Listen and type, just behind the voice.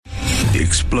The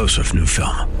explosive new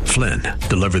film, Flynn,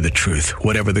 deliver the truth,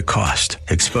 whatever the cost,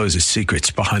 exposes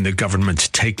secrets behind the government's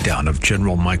takedown of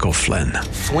General Michael Flynn.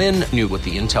 Flynn knew what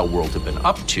the intel world had been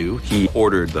up to. He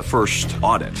ordered the first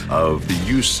audit of the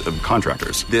use of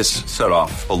contractors. This set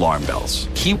off alarm bells.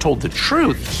 He told the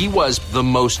truth. He was the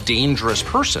most dangerous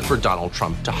person for Donald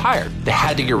Trump to hire. They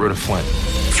had to get rid of Flynn.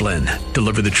 Flynn,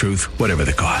 deliver the truth, whatever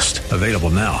the cost. Available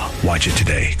now. Watch it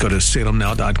today. Go to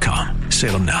salemnow.com.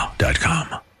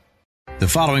 salemnow.com. The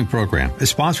following program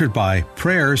is sponsored by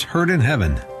Prayers Heard in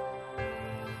Heaven.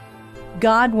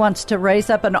 God wants to raise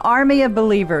up an army of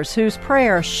believers whose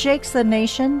prayer shakes the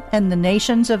nation and the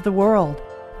nations of the world.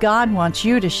 God wants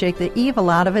you to shake the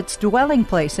evil out of its dwelling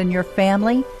place in your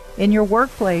family, in your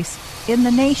workplace, in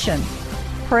the nation.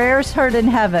 Prayers Heard in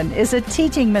Heaven is a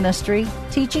teaching ministry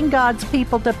teaching God's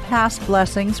people to pass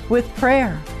blessings with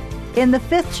prayer. In the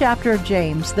 5th chapter of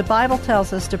James, the Bible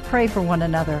tells us to pray for one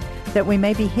another that we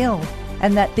may be healed,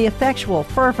 and that the effectual,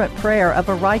 fervent prayer of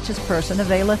a righteous person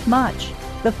availeth much.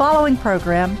 The following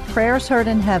program, Prayers Heard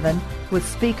in Heaven, with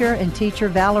speaker and teacher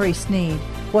Valerie Sneed,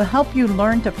 will help you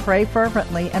learn to pray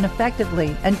fervently and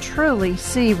effectively and truly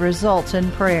see results in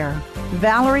prayer.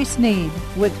 Valerie Sneed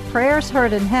with Prayers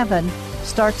Heard in Heaven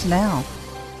starts now.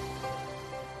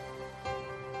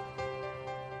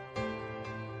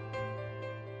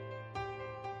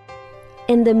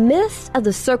 In the midst of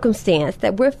the circumstance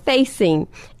that we're facing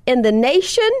in the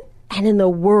nation and in the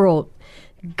world,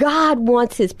 God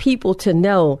wants His people to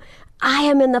know, I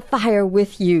am in the fire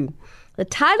with you. The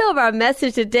title of our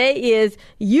message today is,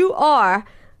 You Are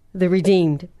the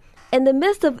Redeemed. In the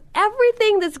midst of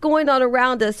everything that's going on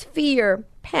around us, fear,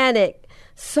 panic,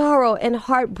 sorrow, and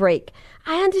heartbreak,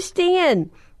 I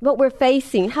understand what we're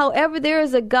facing. However, there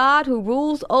is a God who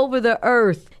rules over the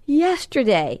earth.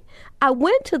 Yesterday, I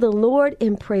went to the Lord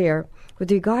in prayer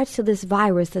with regards to this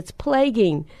virus that's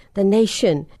plaguing the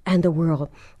nation and the world.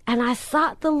 And I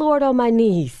sought the Lord on my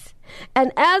knees.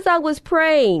 And as I was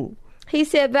praying, He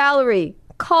said, Valerie,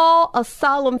 call a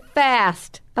solemn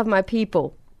fast of my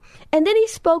people. And then He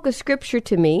spoke a scripture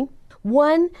to me,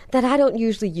 one that I don't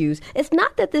usually use. It's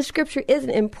not that this scripture isn't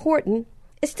important.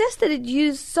 It's just that it's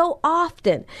used so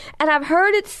often. And I've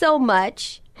heard it so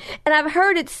much. And I've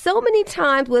heard it so many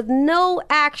times with no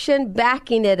action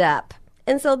backing it up.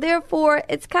 And so therefore,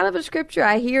 it's kind of a scripture.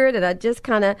 I hear it and I just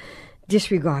kind of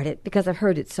disregard it because I've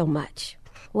heard it so much.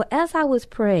 Well, as I was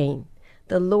praying,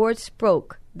 the Lord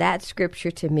spoke that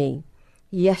scripture to me.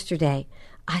 Yesterday,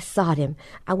 I sought Him.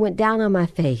 I went down on my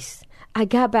face. I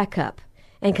got back up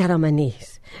and got on my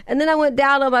knees. And then I went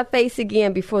down on my face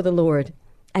again before the Lord.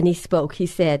 And He spoke. He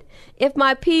said, if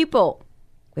my people,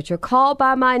 which are called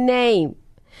by my name,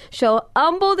 shall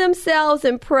humble themselves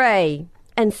and pray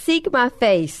and seek my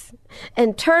face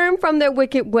and turn from their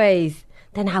wicked ways,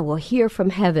 then I will hear from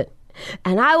heaven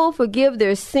and I will forgive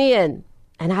their sin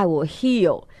and I will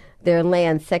heal their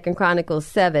land. 2 Chronicles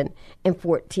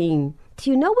 7:14. Do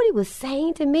you know what He was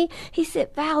saying to me? He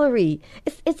said, Valerie,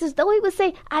 it's as though He was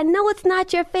saying, I know it's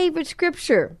not your favorite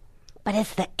scripture, but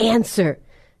it's the answer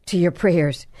to your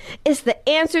prayers. It's the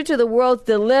answer to the world's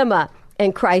dilemma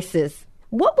and crisis.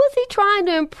 What was He trying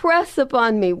to impress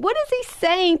upon me? What is He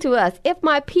saying to us? If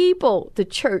my people, the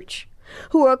church,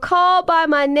 who are called by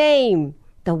my name,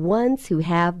 the ones who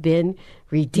have been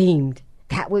redeemed,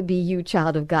 that would be you,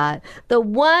 child of God, the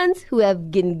ones who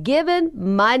have been given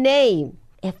my name,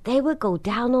 if they would go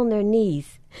down on their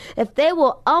knees, if they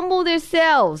will humble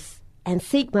themselves and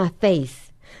seek my face,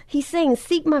 He's saying,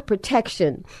 seek my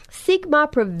protection, seek my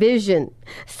provision,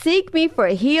 seek me for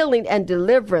healing and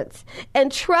deliverance, and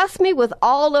trust me with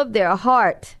all of their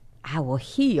heart. I will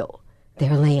heal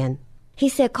their land. He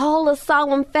said, call a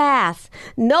solemn fast.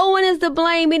 No one is to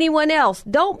blame anyone else.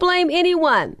 Don't blame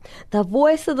anyone. The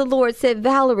voice of the Lord said,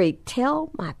 Valerie,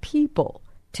 tell my people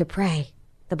to pray.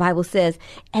 The Bible says,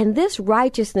 and this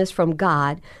righteousness from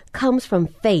God comes from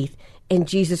faith in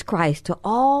Jesus Christ to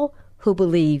all who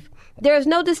believe. There is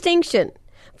no distinction,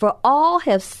 for all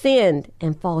have sinned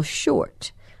and fall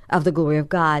short of the glory of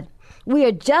God. We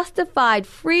are justified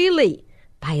freely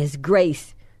by His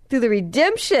grace through the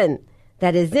redemption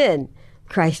that is in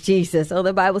Christ Jesus. Oh,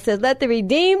 the Bible says, let the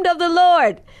redeemed of the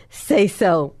Lord say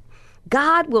so.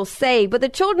 God will save, but the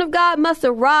children of God must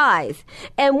arise.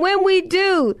 And when we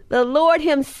do, the Lord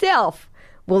Himself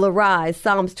will arise.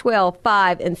 Psalms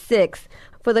 12:5-6.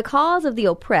 For the cause of the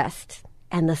oppressed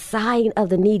and the sighing of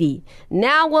the needy,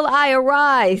 now will I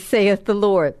arise, saith the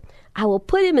Lord. I will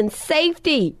put him in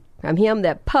safety from him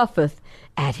that puffeth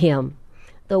at him.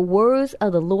 The words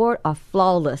of the Lord are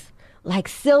flawless, like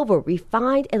silver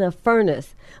refined in a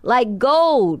furnace, like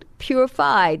gold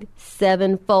purified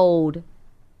sevenfold.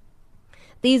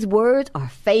 These words are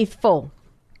faithful,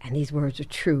 and these words are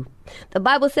true. The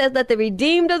Bible says, let the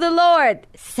redeemed of the Lord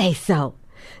say so.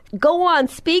 Go on,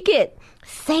 speak it.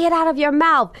 Say it out of your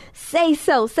mouth. Say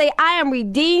so. Say, I am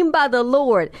redeemed by the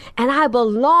Lord, and I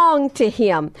belong to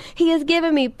him. He has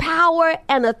given me power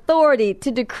and authority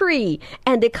to decree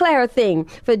and declare a thing.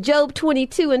 For Job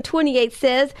 22:28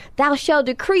 says, thou shalt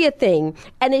decree a thing,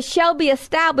 and it shall be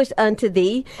established unto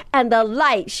thee, and the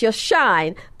light shall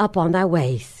shine upon thy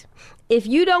ways. If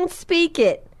you don't speak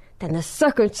it, then the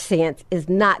circumstance is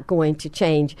not going to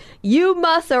change. You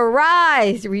must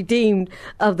arise, redeemed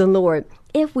of the Lord.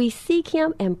 If we seek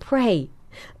him and pray,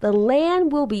 the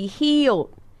land will be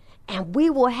healed, and we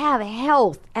will have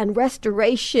health and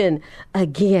restoration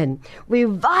again.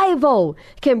 Revival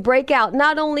can break out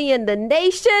not only in the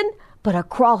nation, but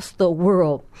across the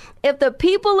world. If the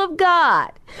people of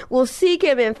God will seek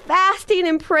him in fasting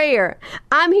and prayer,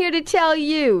 I'm here to tell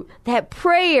you that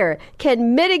prayer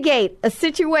can mitigate a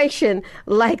situation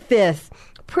like this.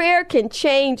 Prayer can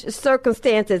change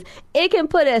circumstances. It can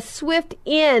put a swift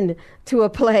end to a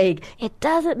plague. It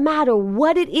doesn't matter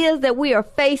what it is that we are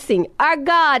facing. Our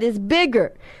God is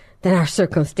bigger than our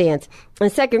circumstance.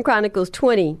 In 2 Chronicles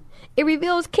 20, it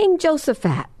reveals King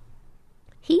Jehoshaphat.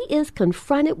 He is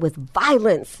confronted with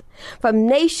violence from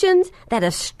nations that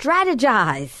have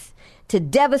strategized to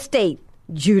devastate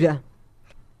Judah.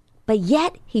 But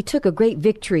yet he took a great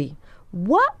victory.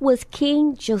 What was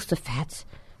King Jehoshaphat's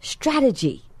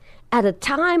strategy at a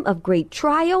time of great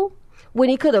trial, when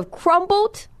he could have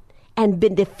crumbled and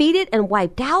been defeated and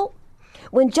wiped out?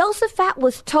 When Jehoshaphat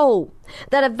was told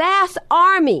that a vast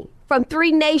army from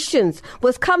 3 nations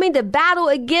was coming to battle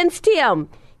against him,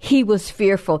 he was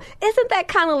fearful. Isn't that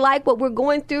kind of like what we're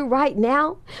going through right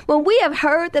now? When we have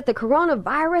heard that the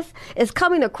coronavirus is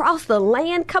coming across the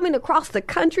land, coming across the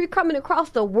country, coming across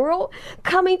the world,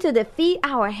 coming to defeat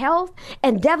our health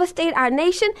and devastate our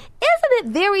nation, isn't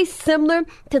it very similar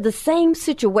to the same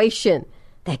situation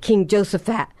that King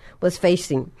Jehoshaphat was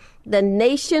facing? The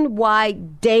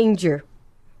nationwide danger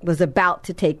was about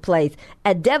to take place.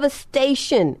 A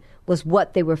devastation was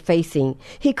what they were facing.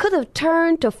 He could have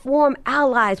turned to form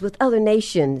allies with other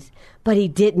nations, but he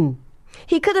didn't.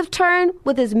 He could have turned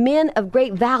with his men of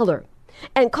great valor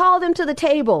and called them to the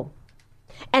table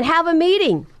and have a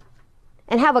meeting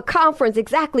and have a conference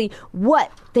exactly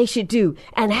what they should do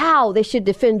and how they should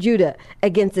defend Judah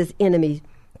against his enemies.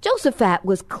 Jehoshaphat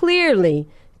was clearly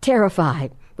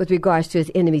terrified with regards to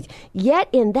his enemies. Yet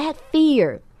in that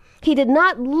fear, he did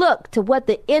not look to what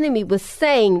the enemy was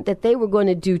saying that they were going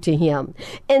to do to him.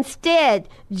 Instead,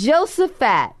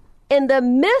 Jehoshaphat, in the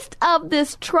midst of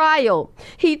this trial,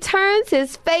 he turns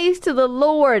his face to the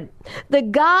Lord, the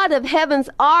God of heaven's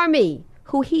army,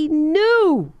 who he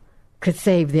knew could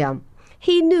save them.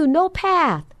 He knew no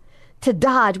path to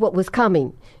dodge what was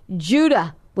coming.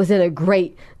 Judah was in a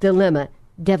great dilemma.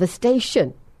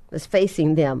 Devastation was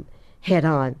facing them head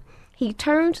on. He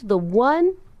turned to the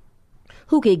one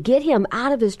who could get him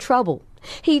out of his trouble.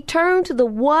 He turned to the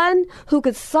one who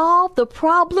could solve the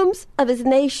problems of his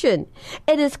nation.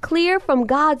 It is clear from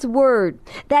God's word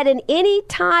that in any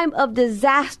time of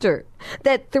disaster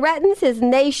that threatens his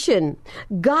nation,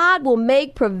 God will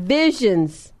make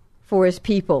provisions for his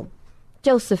people.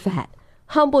 Jehoshaphat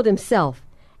humbled himself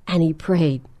and he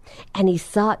prayed and he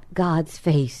sought God's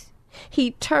face.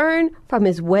 He turned from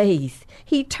his ways.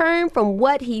 He turned from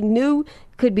what he knew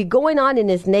could be going on in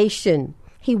his nation.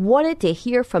 He wanted to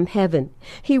hear from heaven.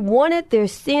 He wanted their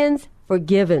sins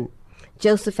forgiven.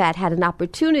 Jehoshaphat had an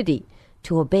opportunity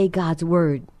to obey God's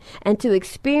word and to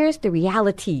experience the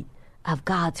reality of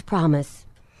God's promise.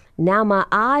 Now my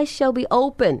eyes shall be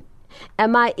open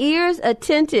and my ears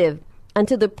attentive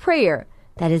unto the prayer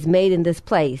that is made in this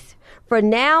place. For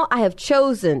now I have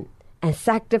chosen and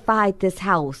sanctified this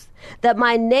house, that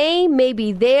my name may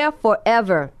be there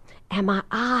forever, and my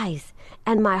eyes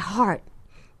and my heart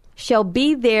shall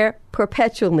be there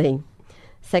perpetually.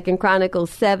 2 Chronicles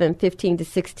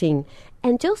 7:15-16.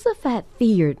 And Jehoshaphat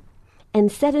feared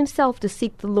and set himself to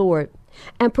seek the Lord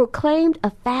and proclaimed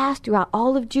a fast throughout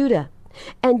all of Judah.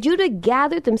 And Judah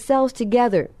gathered themselves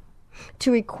together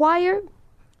to require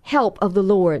help of the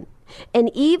Lord.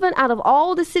 And even out of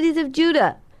all the cities of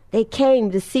Judah, they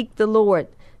came to seek the Lord.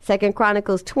 2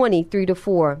 Chronicles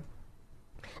 20:3-4.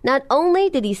 Not only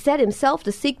did he set himself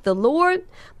to seek the Lord,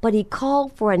 but he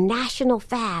called for a national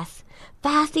fast.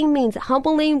 Fasting means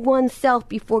humbling oneself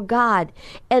before God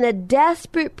in a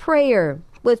desperate prayer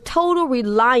with total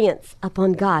reliance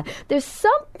upon God. There's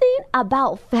something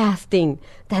about fasting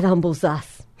that humbles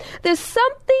us. There's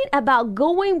something about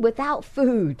going without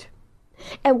food.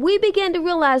 And we begin to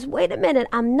realize, wait a minute,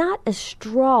 I'm not as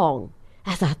strong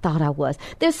as I thought I was.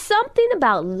 There's something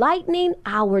about lightening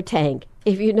our tank,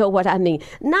 if you know what I mean.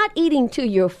 Not eating till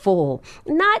you're full,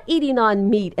 not eating on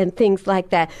meat and things like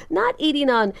that, not eating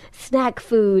on snack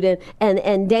food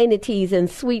and dainties and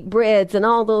sweet breads and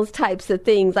all those types of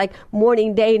things like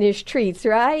morning Danish treats,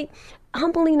 right?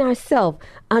 Humbling ourselves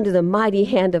under the mighty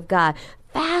hand of God.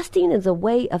 Fasting is a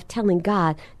way of telling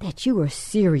God that you are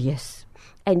serious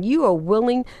and you are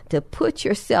willing to put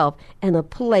yourself in a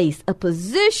place, a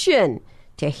position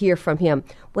to hear from him.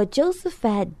 What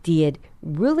Jehoshaphat did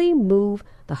really moved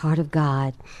the heart of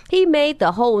God. He made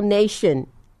the whole nation,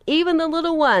 even the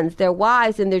little ones, their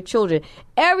wives and their children,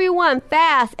 everyone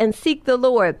fast and seek the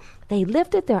Lord. They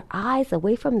lifted their eyes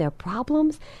away from their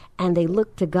problems and they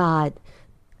looked to God.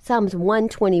 Psalms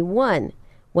 121,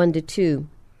 1-2.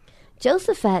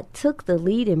 Jehoshaphat took the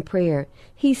lead in prayer.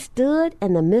 He stood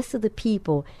in the midst of the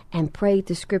people and prayed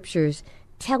the scriptures,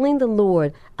 telling the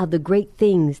Lord of the great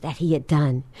things that he had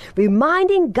done,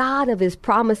 reminding God of his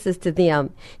promises to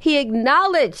them. He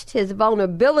acknowledged his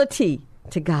vulnerability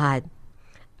to God.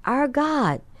 Our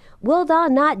God, will thou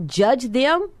not judge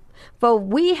them? For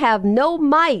we have no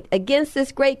might against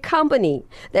this great company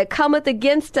that cometh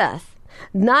against us.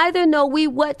 Neither know we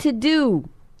what to do,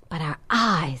 but our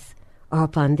eyes are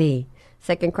upon thee.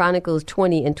 2 Chronicles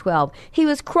 20:12. He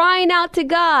was crying out to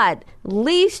God,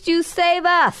 lest you save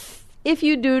us. If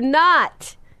you do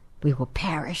not, we will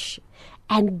perish.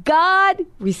 And God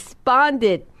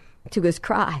responded to his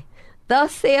cry.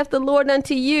 Thus saith the Lord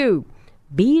unto you,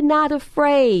 be not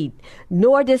afraid,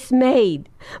 nor dismayed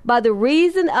by the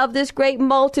reason of this great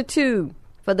multitude.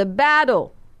 For the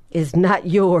battle is not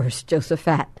yours,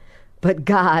 Jehoshaphat, but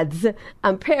God's.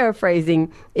 I'm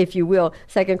paraphrasing, if you will,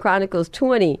 2 Chronicles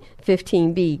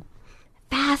 20:15b.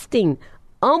 Fasting,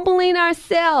 humbling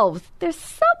ourselves. There's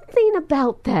something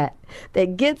about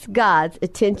that gets God's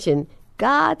attention.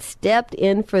 God stepped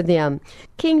in for them.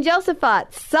 King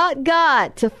Jehoshaphat sought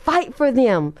God to fight for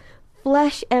them.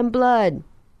 Flesh and blood.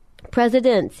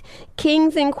 Presidents,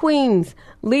 kings and queens,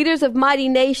 leaders of mighty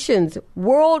nations,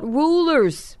 world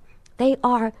rulers, they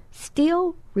are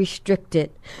still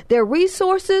restricted. Their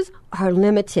resources are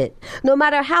limited. No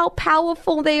matter how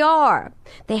powerful they are,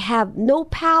 they have no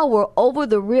power over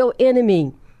the real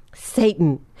enemy,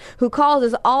 Satan, who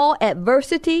causes all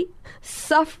adversity,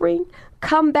 suffering,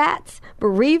 combats,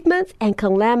 bereavements, and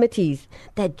calamities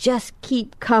that just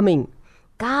keep coming.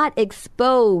 God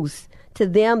exposed to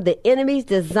them the enemy's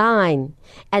design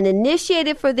and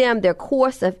initiated for them their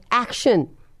course of action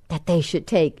that they should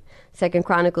take. 2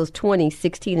 Chronicles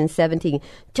 20:16 and 17.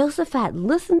 Jehoshaphat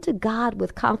listened to God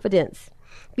with confidence.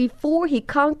 Before he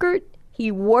conquered,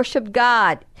 he worshiped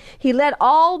God. He led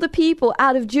all the people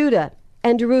out of Judah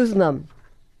and Jerusalem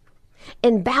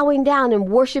in bowing down and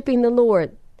worshiping the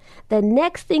Lord. The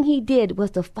next thing he did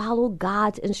was to follow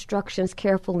God's instructions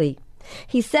carefully.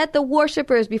 He set the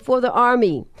worshipers before the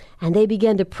army, and they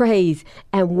began to praise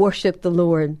and worship the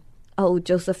Lord. Oh,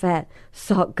 Jehoshaphat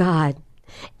sought God.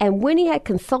 And when he had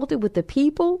consulted with the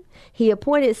people, he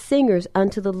appointed singers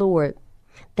unto the Lord,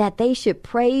 that they should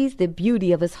praise the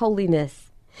beauty of his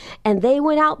holiness. And they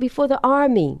went out before the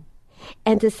army,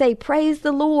 and to say, praise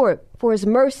the Lord, for his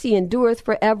mercy endureth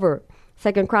forever.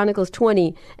 2 Chronicles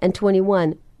 20 and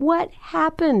 21. What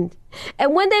happened?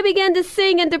 And when they began to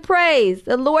sing and to praise,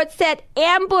 the Lord set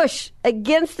ambush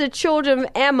against the children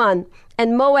of Ammon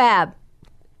and Moab.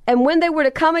 And when they were to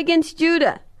come against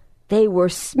Judah, they were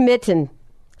smitten.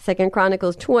 2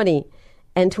 Chronicles 20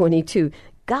 and 22.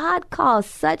 God caused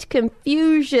such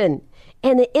confusion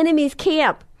in the enemy's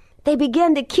camp. They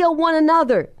began to kill one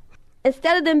another.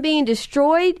 Instead of them being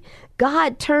destroyed,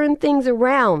 God turned things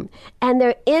around, and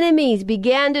their enemies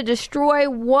began to destroy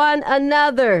one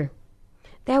another.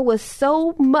 There was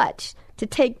so much to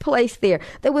take place there.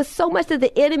 There was so much that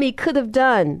the enemy could have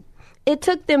done. It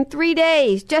took them 3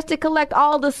 days just to collect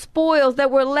all the spoils that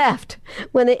were left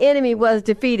when the enemy was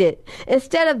defeated.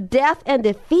 Instead of death and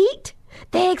defeat,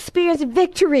 they experienced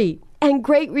victory and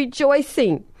great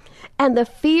rejoicing. And the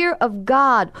fear of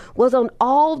God was on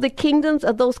all the kingdoms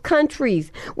of those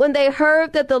countries when they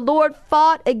heard that the Lord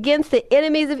fought against the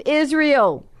enemies of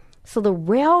Israel. So the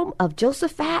realm of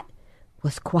Jehoshaphat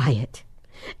was quiet,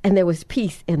 and there was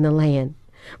peace in the land.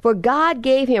 For God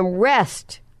gave him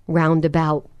rest round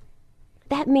about.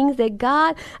 That means that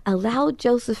God allowed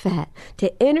Jehoshaphat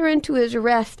to enter into his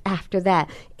rest after that,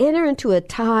 enter into a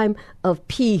time of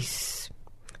peace.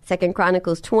 2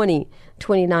 Chronicles 20,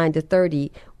 29 to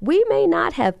 30. We may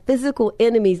not have physical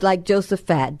enemies like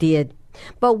Jehoshaphat did,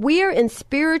 but we are in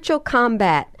spiritual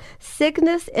combat.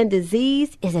 Sickness and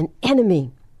disease is an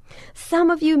enemy. Some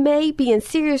of you may be in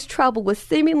serious trouble with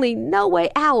seemingly no way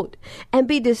out and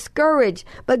be discouraged,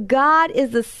 but God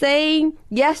is the same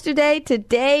yesterday,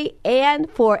 today, and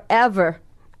forever.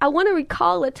 I want to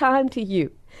recall a time to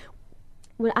you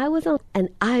when I was on an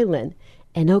island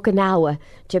in Okinawa,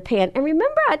 Japan. And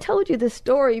remember, I told you this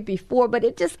story before, but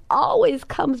it just always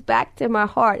comes back to my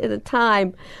heart at a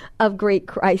time of great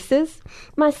crisis.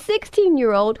 My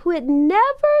 16-year-old, who had never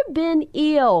been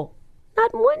ill,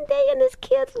 not one day in this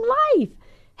kid's life,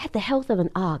 had the health of an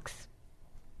ox.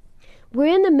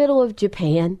 We're in the middle of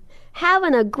Japan,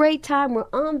 having a great time. We're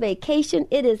on vacation.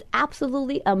 It is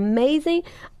absolutely amazing.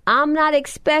 I'm not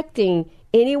expecting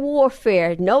any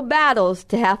warfare, no battles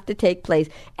to have to take place.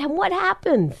 And what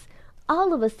happens?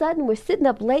 All of a sudden, we're sitting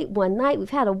up late one night. We've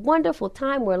had a wonderful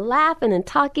time. We're laughing and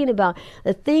talking about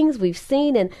the things we've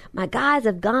seen. And my guys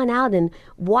have gone out and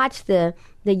watched the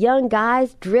young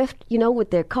guys drift,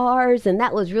 with their cars. And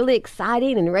that was really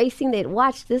exciting and racing. They'd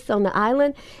watched this on the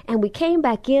island. And we came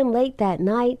back in late that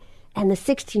night. And the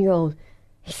 16-year-old,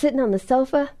 he's sitting on the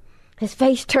sofa. His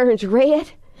face turns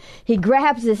red. He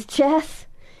grabs his chest.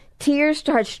 Tears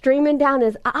start streaming down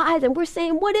his eyes, and we're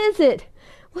saying, what is it?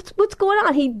 What's going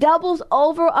on? He doubles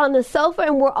over on the sofa,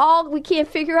 and we can't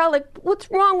figure out, what's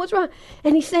wrong?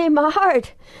 And he's saying, my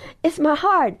heart. It's my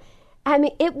heart. I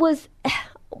mean, it was,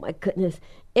 oh my goodness,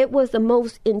 it was the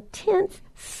most intense,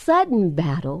 sudden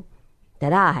battle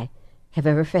that I have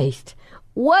ever faced.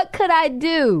 What could I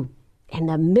do? In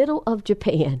the middle of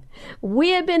Japan,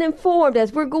 we had been informed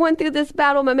as we're going through this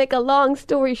battle, I'm going to make a long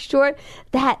story short,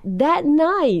 that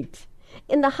night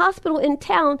in the hospital in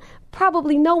town,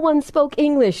 probably no one spoke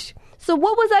English. So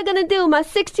what was I going to do? My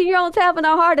 16-year-old's having a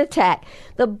heart attack.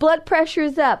 The blood pressure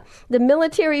is up. The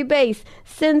military base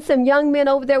sends some young men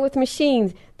over there with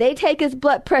machines. They take his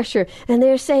blood pressure, and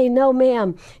they're saying, no,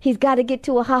 ma'am, he's got to get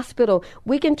to a hospital.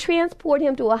 We can transport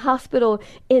him to a hospital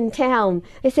in town.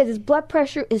 They said his blood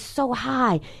pressure is so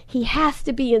high. He has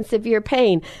to be in severe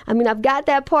pain. I mean, I've got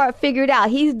that part figured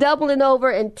out. He's doubling over,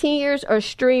 and tears are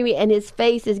streaming, and his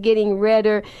face is getting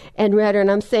redder and redder. And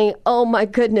I'm saying, oh, my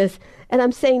goodness. And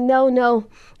I'm saying, no,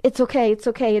 it's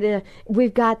okay.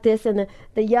 We've got this. And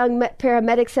the young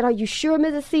paramedic said, are you sure,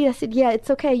 Mrs. C? I said, yeah, it's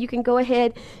okay. You can go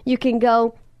ahead. You can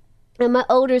go. And my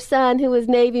older son, who was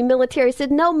Navy military,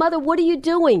 said, no, Mother, what are you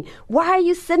doing? Why are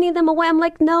you sending them away? I'm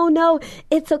like, no,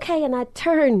 it's okay. And I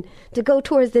turned to go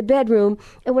towards the bedroom.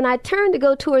 And when I turned to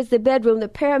go towards the bedroom, the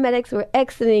paramedics were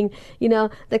exiting,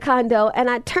 the condo. And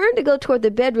I turned to go toward the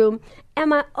bedroom.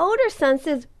 And my older son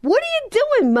says, what are you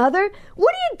doing, Mother?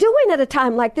 What are you doing at a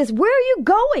time like this? Where are you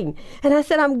going? And I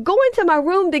said, I'm going to my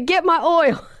room to get my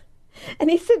oil.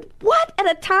 And he said, what? At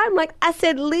a time like, I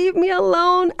said, leave me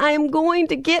alone. I am going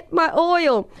to get my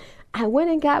oil. I went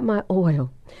and got my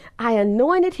oil. I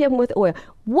anointed him with oil.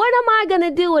 What am I going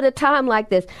to do at a time like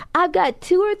this? I've got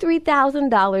 $2,000 or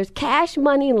 $3,000 cash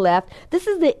money left. This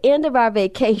is the end of our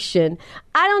vacation.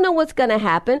 I don't know what's going to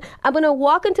happen. I'm going to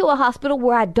walk into a hospital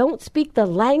where I don't speak the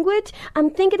language. I'm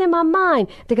thinking in my mind,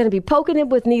 they're going to be poking him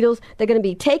with needles. They're going to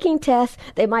be taking tests.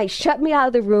 They might shut me out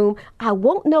of the room. I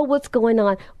won't know what's going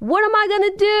on. What am I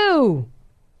going to do?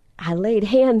 I laid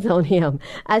hands on him.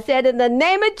 I said, in the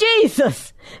name of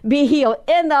Jesus, be healed.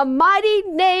 In the mighty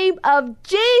name of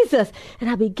Jesus.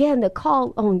 And I began to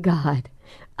call on God.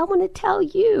 I want to tell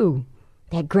you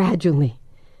that gradually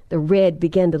the red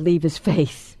began to leave his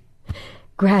face.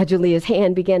 Gradually his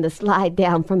hand began to slide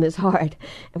down from his heart.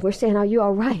 And we're saying, are you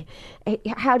all right?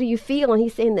 How do you feel? And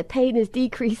he's saying the pain is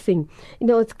decreasing.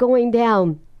 It's going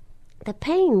down. The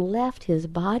pain left his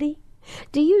body.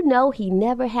 Do you know he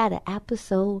never had an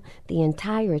episode the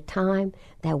entire time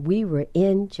that we were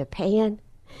in Japan?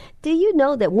 Do you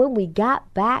know that when we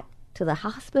got back to the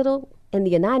hospital in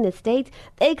the United States,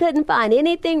 they couldn't find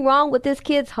anything wrong with this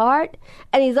kid's heart?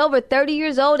 And he's over 30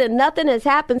 years old and nothing has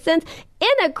happened since.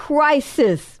 In a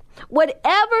crisis,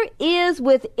 whatever is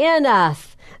within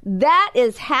us, that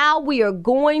is how we are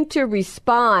going to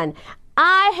respond.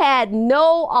 I had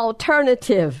no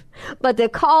alternative but to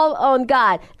call on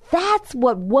God. That's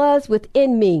what was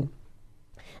within me.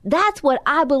 That's what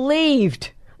I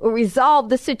believed would resolve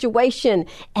the situation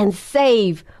and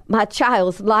save my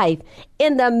child's life.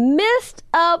 In the midst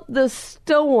of the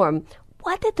storm,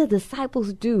 what did the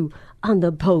disciples do on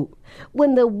the boat?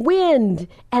 When the wind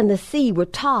and the sea were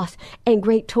tossed in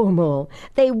great turmoil,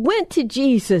 they went to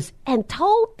Jesus and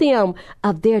told them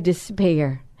of their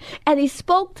despair. And he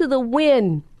spoke to the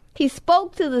wind. He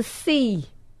spoke to the sea.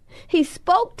 He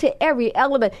spoke to every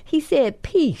element. He said,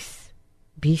 peace,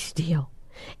 be still.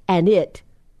 And it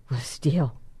was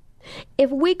still.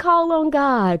 If we call on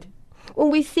God when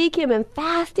we seek him in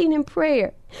fasting and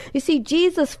prayer. You see,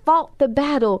 Jesus fought the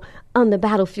battle on the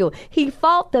battlefield. He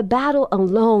fought the battle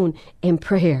alone in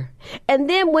prayer. And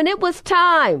then when it was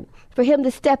time for him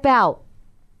to step out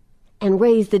and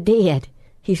raise the dead,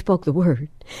 he spoke the word.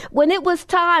 When it was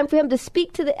time for him to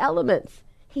speak to the elements,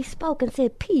 he spoke and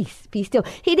said, peace, be still.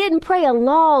 He didn't pray a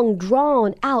long,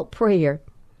 drawn-out prayer.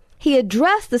 He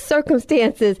addressed the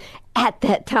circumstances at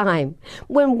that time.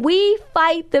 When we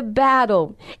fight the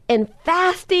battle in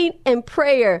fasting and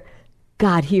prayer,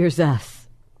 God hears us.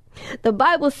 The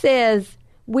Bible says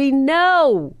we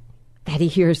know that he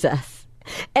hears us.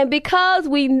 And because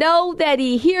we know that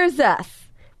he hears us,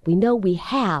 we know we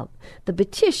have the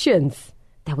petitions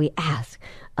that we ask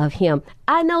of him.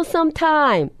 I know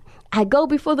sometime I go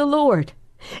before the Lord,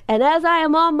 and as I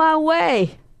am on my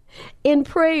way in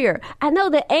prayer, I know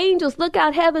the angels look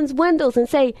out heaven's windows and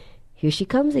say, here she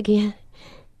comes again.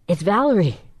 It's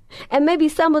Valerie. And maybe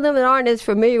some of them that aren't as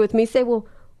familiar with me say, well,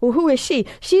 who is she?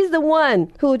 She's the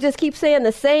one who will just keep saying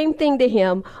the same thing to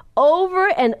him over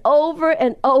and over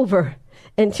and over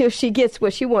until she gets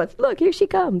what she wants. Look, here she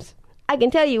comes. I can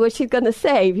tell you what she's going to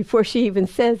say before she even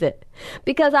says it,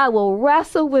 because I will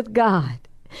wrestle with God.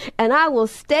 And I will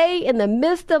stay in the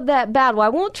midst of that battle. I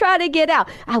won't try to get out.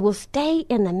 I will stay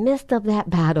in the midst of that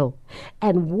battle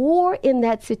and war in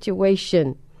that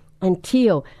situation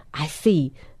until I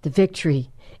see the victory.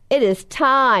 It is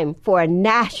time for a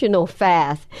national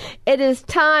fast. It is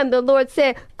time, the Lord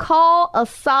said, call a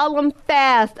solemn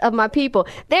fast of my people.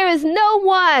 There is no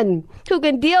one who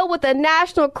can deal with a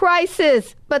national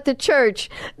crisis but the church.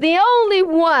 The only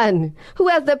one who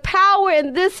has the power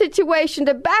in this situation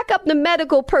to back up the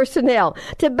medical personnel,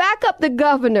 to back up the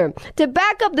governor, to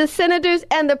back up the senators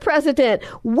and the president.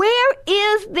 Where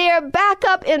is their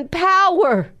backup in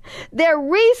power? Their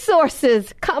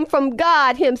resources come from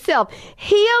God himself.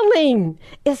 Healing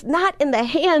is not in the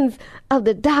hands of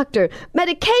the doctor.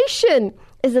 Medication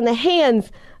is in the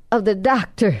hands of the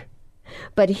doctor.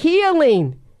 But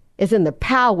healing is in the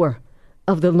power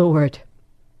of the Lord.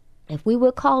 If we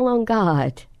will call on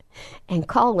God and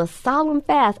call a solemn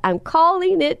fast, I'm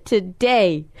calling it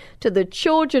today to the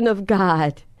children of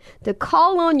God to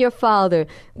call on your Father.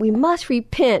 We must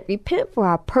repent for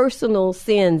our personal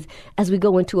sins as we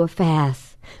go into a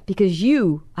fast, because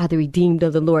you are the redeemed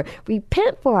of the Lord.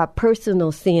 Repent for our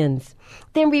personal sins.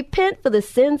 Then repent for the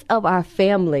sins of our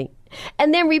family.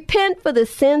 And then repent for the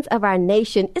sins of our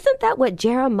nation. Isn't that what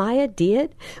Jeremiah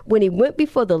did when he went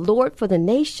before the Lord for the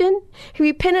nation? He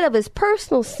repented of his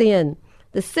personal sin,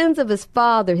 the sins of his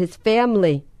father, his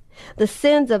family, the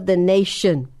sins of the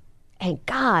nation. And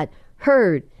God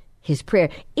heard his prayer.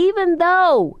 Even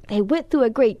though they went through a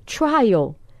great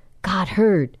trial, God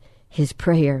heard his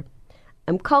prayer.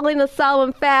 I'm calling a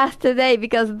solemn fast today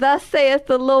because thus saith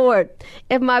the Lord,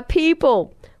 if my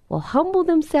people will humble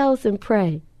themselves and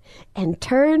pray and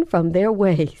turn from their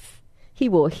ways, he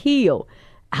will heal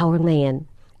our land.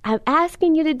 I'm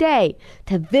asking you today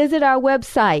to visit our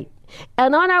website.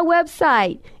 And on our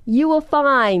website, you will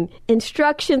find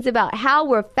instructions about how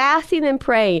we're fasting and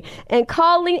praying and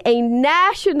calling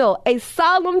a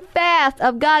solemn fast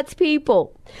of God's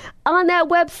people. On that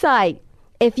website,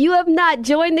 if you have not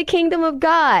joined the kingdom of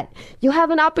God, you have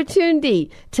an opportunity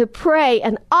to pray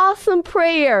an awesome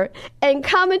prayer and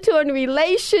come into a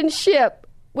relationship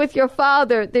with your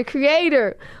Father, the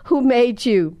Creator who made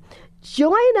you.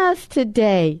 Join us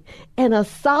today in a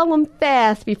solemn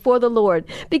fast before the Lord,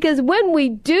 because when we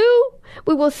do,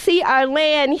 we will see our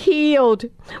land healed.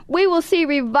 We will see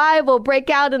revival break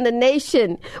out in the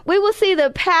nation. We will see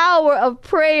the power of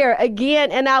prayer again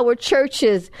in our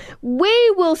churches.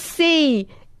 We will see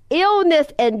illness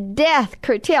and death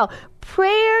curtail.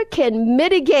 Prayer can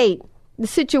mitigate the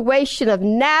situation of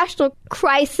national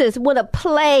crisis when a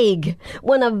plague,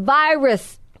 when a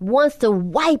virus wants to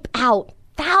wipe out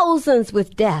thousands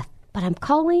with death. But I'm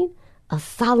calling a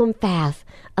solemn fast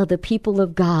of the people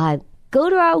of God.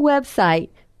 Go to our website,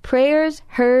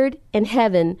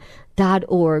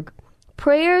 prayersheardinheaven.org.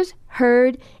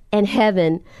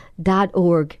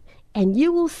 prayersheardinheaven.org. And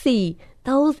you will see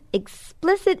those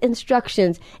explicit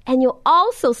instructions, and you'll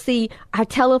also see our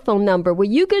telephone number where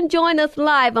you can join us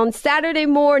live on Saturday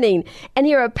morning and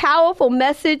hear a powerful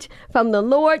message from the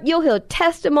Lord. You'll hear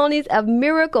testimonies of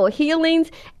miracle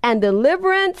healings and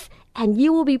deliverance, and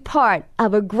you will be part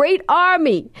of a great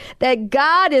army that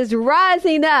God is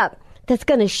rising up that's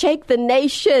going to shake the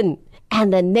nation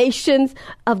and the nations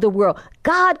of the world.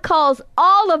 God calls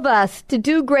all of us to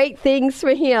do great things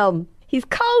for him. He's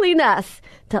calling us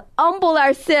to humble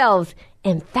ourselves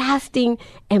and fasting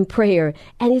and prayer.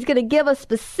 And he's going to give us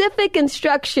specific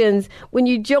instructions when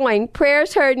you join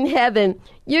Prayers Heard in Heaven.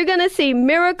 You're going to see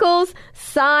miracles,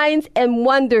 signs, and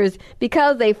wonders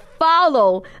because they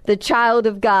follow the child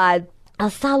of God. A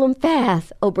solemn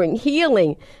fast will bring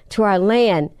healing to our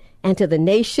land and to the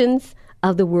nations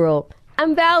of the world.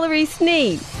 I'm Valerie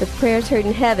Sneed with Prayers Heard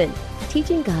in Heaven,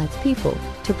 teaching God's people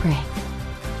to pray.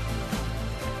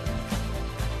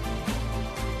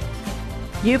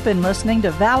 You've been listening to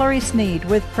Valerie Sneed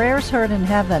with Prayers Heard in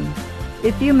Heaven.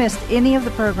 If you missed any of the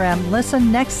program,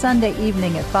 listen next Sunday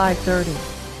evening at 5:30.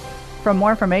 For more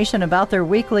information about their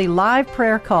weekly live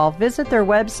prayer call, visit their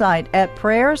website at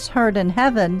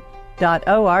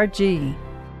prayersheardinheaven.org.